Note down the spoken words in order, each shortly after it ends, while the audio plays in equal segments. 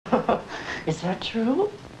Is that true?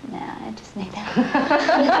 Nah, I just made that.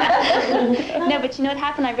 No, but you know what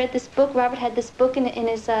happened? I read this book. Robert had this book in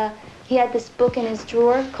his, he had this book in his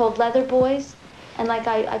drawer called Leather Boys. And like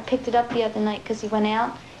I picked it up the other night because he went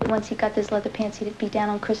out. Once he got those leather pants, he'd be down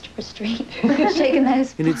on Christopher Street, shaking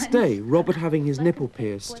those In its day, Robert having his nipple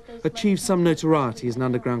pierced achieved some notoriety as an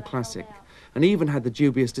underground classic, and even had the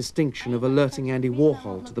dubious distinction of alerting Andy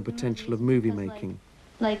Warhol to the potential of movie making.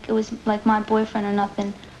 Like it was like my boyfriend or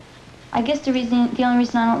nothing. I guess the only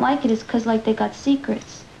reason I don't like it is because like they got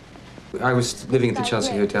secrets. I was living at the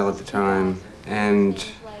Chelsea Hotel at the time, and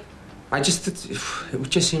it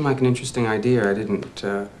just seemed like an interesting idea.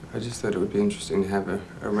 I just thought it would be interesting to have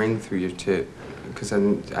a ring through your tit, because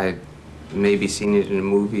I'd maybe seen it in a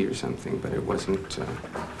movie or something, but it wasn't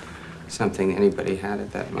something anybody had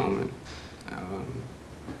at that moment.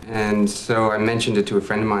 And so I mentioned it to a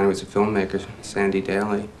friend of mine who was a filmmaker, Sandy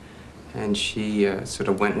Daly, and she sort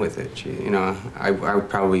of went with it. She, you know,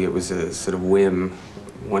 it was a sort of whim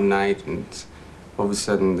one night, and all of a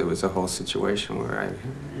sudden there was a whole situation where I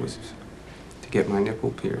was to get my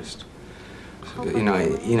nipple pierced. So,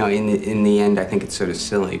 in the end, I think it's sort of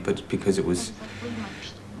silly, but because it was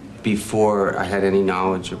before I had any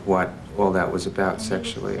knowledge of what all that was about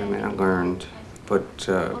sexually. I mean, I learned, but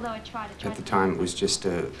at the time it was just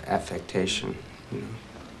an affectation, you know.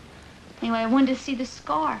 Anyway, I wanted to see the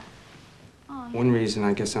scar. One reason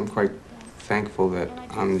I guess I'm quite thankful that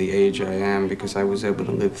I'm the age I am, because I was able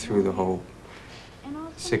to live through the whole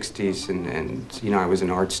 60s, and you know, I was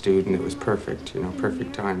an art student. It was perfect, you know,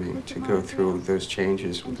 perfect timing to go through those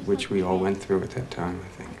changes which we all went through at that time, I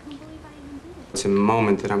think. It's a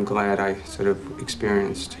moment that I'm glad I sort of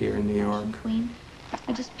experienced here in New York.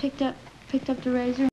 I just picked up the razor.